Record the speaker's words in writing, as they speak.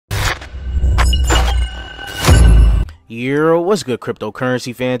What's good,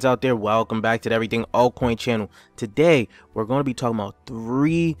 cryptocurrency fans out there? Welcome back to the Everything Altcoin channel. Today, we're going to be talking about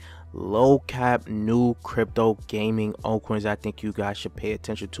 3 low cap new crypto gaming altcoins I think you guys should pay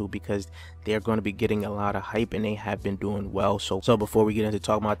attention to because they're going to be getting a lot of hype and they have been doing well. So before we get into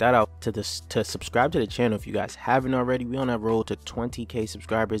talking about that, to subscribe to the channel if you guys haven't already. We on that road to 20k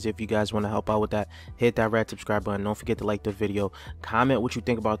subscribers. If you guys want to help out with that, hit that red subscribe button. Don't forget to like the video, comment what you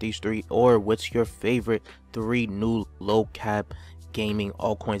think about these 3, or what's your favorite 3 new low cap gaming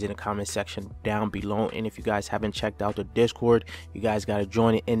altcoins in the comment section down below. And if you guys haven't checked out the Discord, you guys got to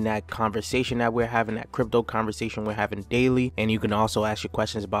join it in that conversation that we're having, that crypto conversation we're having daily. And you can also ask your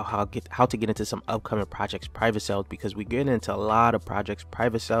questions about how to get into some upcoming projects private sales, because we get into a lot of projects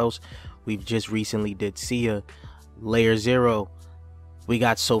private sales. We've just recently did Sia, Layer 0, we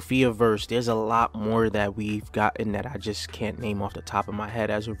got Sophia Verse. There's a lot more that we've gotten that I just can't name off the top of my head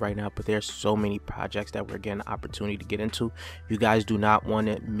as of right now, but there's so many projects that we're getting an opportunity to get into. You guys do not want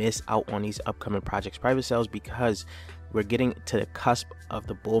to miss out on these upcoming projects private sales, because we're getting to the cusp of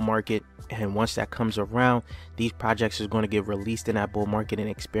the bull market, and once that comes around, these projects is going to get released in that bull market and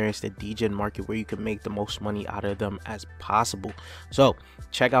experience the degen market where you can make the most money out of them as possible. So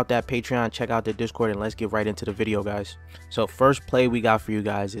check out that Patreon, check out the Discord, and let's get right into the video, guys. So first play we got for you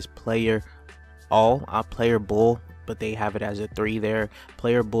guys is Player Bull, but they have it as a 3 there.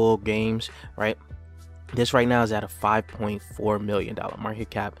 Player Bull Games, right? This right now is at a $5.4 million market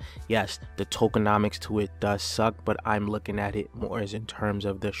cap. Yes, the tokenomics to it does suck, but I'm looking at it more as in terms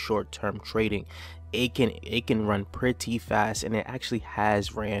of the short-term trading. It can run pretty fast, and it actually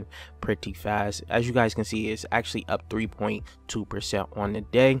has ran pretty fast. As you guys can see, it's actually up 3.2% on the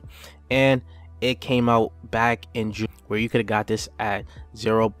day, and it came out back in June where you could have got this at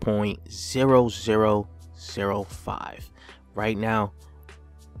 0.0005 right now.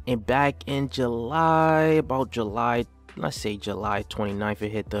 And back in July, let's say July 29th,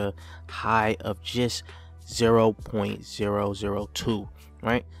 it hit the high of just 0.002,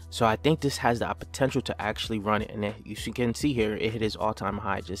 right? So I think this has the potential to actually run it. And you can see here, it hit its all-time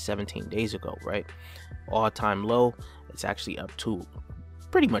high just 17 days ago, right? All-time low, it's actually up to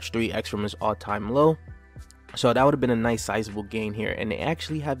pretty much 3x from its all-time low. So that would have been a nice sizable gain here, and they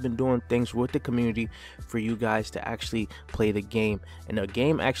actually have been doing things with the community for you guys to actually play the game, and the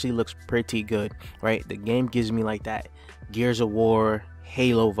game actually looks pretty good, right? The game gives me like that Gears of War,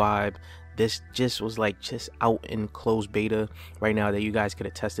 Halo vibe. This just was like just out in closed beta right now that you guys could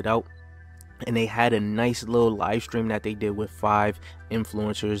have tested out. And they had a nice little live stream that they did with 5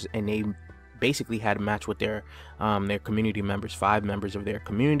 influencers, and they basically had a match with their community members, 5 members of their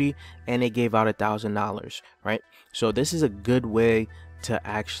community, and they gave out $1,000, right? So this is a good way to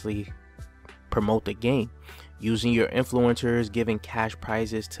actually promote the game, using your influencers, giving cash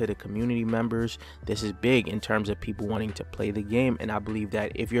prizes to the community members. This is big in terms of people wanting to play the game, and I believe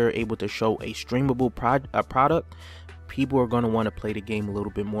that if you're able to show a streamable product, people are going to want to play the game a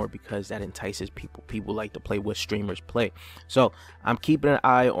little bit more, because that entices people like to play what streamers play. So I'm keeping an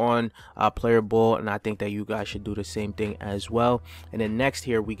eye on Player Bull, and I think that you guys should do the same thing as well. And then next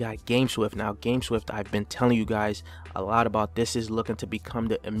here we got GameSwift. Now GameSwift, I've been telling you guys a lot about. This is looking to become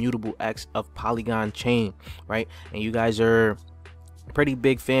the immutable X of Polygon chain, right? And you guys are pretty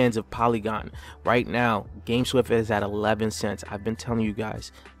big fans of Polygon. Right now GameSwift is at 11 cents. I've been telling you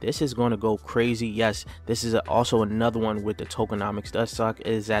guys this is going to go crazy. Yes, this is also another one with the tokenomics does suck. It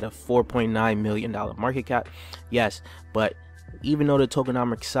is at a $4.9 million market cap. Yes, but even though the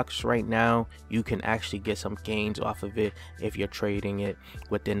tokenomics sucks right now, you can actually get some gains off of it if you're trading it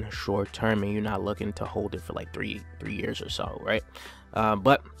within the short term and you're not looking to hold it for like three years or so, right?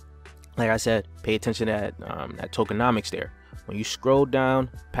 But like I said, pay attention to that tokenomics there. When you scroll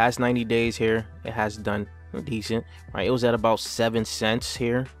down past 90 days here, it has done decent, right? It was at about 7 cents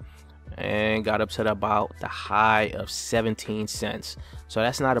here and got up to about the high of 17 cents. So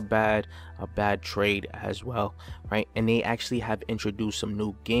that's not a bad trade as well, right? And they actually have introduced some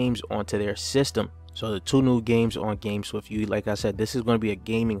new games onto their system. So the 2 new games on GameSwift, like I said, this is going to be a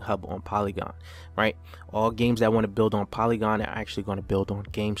gaming hub on Polygon, right? All games that want to build on Polygon are actually going to build on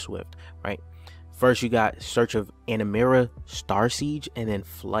GameSwift, right? First, you got Search of Animera, Star Siege, and then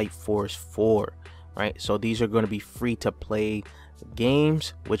Flight Force 4, right? So these are going to be free to play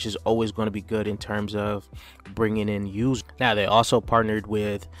games, which is always going to be good in terms of bringing in users. Now they also partnered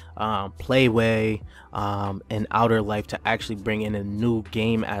with Playway and Outer Life to actually bring in a new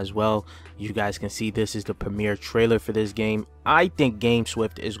game as well. You guys can see this is the premiere trailer for this game. I think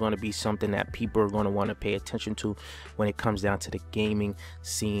GameSwift is going to be something that people are going to want to pay attention to when it comes down to the gaming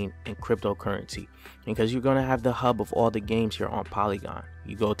scene and cryptocurrency, because you're going to have the hub of all the games here on Polygon,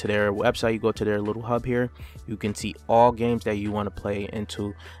 You go to their website, you go to their little hub here, you can see all games that you want to play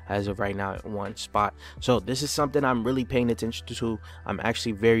into as of right now in one spot. So this is something I'm really paying attention to. I'm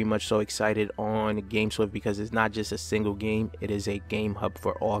actually very much so excited on GameSwift because it's not just a single game, it is a game hub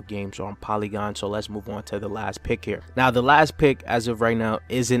for all games on Polygon. So let's move on to the last pick here. Now the last pick as of right now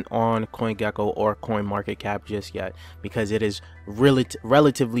isn't on CoinGecko or CoinMarketCap just yet because it is really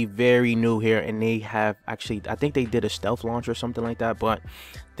relatively very new here, and they have actually, I think they did a stealth launch or something like that, but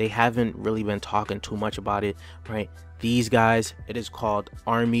they haven't really been talking too much about it, right? These guys, it is called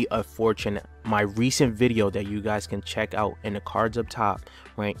Army of Fortune. My recent video that you guys can check out in the cards up top,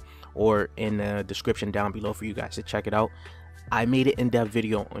 right, or in the description down below for you guys to check it out, I made an in-depth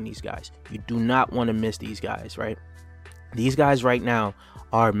video on these guys. You do not want to miss these guys, right? These guys right now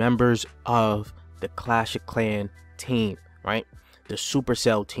are members of the Clash of Clans team, right? The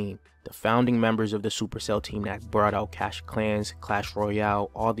Supercell team, the founding members of the Supercell team that brought out Clash of Clans, Clash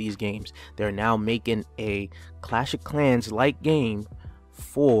Royale, all these games. They're now making a Clash of Clans like game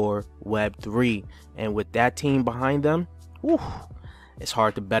for Web3, and with that team behind them, whew, it's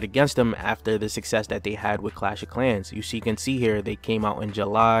hard to bet against them after the success that they had with Clash of Clans. You can see here they came out in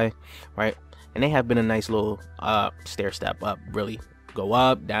July, right? And they have been a nice little stair step up, really. Go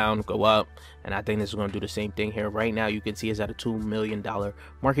up, down, go up, and I think this is going to do the same thing here. Right now you can see it's at a $2 million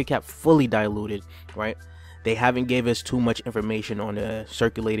market cap, fully diluted, right? They haven't gave us too much information on the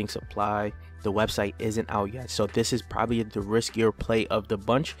circulating supply. The website isn't out yet, so this is probably the riskier play of the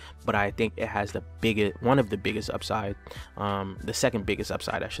bunch, but I think it has the biggest, one of the biggest upside, the second biggest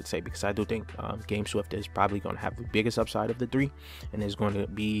upside I should say, because I do think GameSwift is probably going to have the biggest upside of the three, and there's going to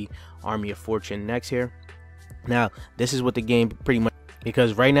be Army of Fortune next here. Now this is what the game pretty much,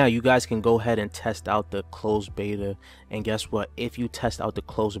 because right now you guys can go ahead and test out the closed beta, and guess what, if you test out the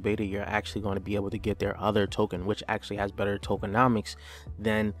closed beta, you're actually going to be able to get their other token, which actually has better tokenomics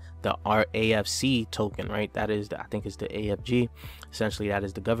than the AFC token, right? That is I think it's the AFG, essentially that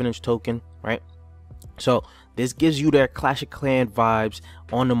is the governance token, right? So this gives you their Clash of Clans vibes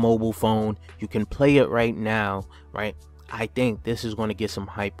on the mobile phone. You can play it right now, right? I think this is going to get some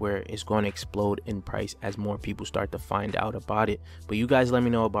hype where it's going to explode in price as more people start to find out about it. But you guys let me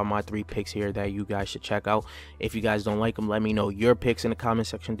know about my 3 picks here that you guys should check out. If you guys don't like them, let me know your picks in the comment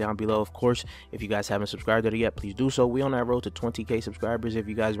section down below. Of course, if you guys haven't subscribed to it yet, please do so. We on that road to 20K subscribers. If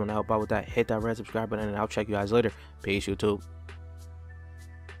you guys want to help out with that, hit that red subscribe button, and I'll check you guys later. Peace, YouTube.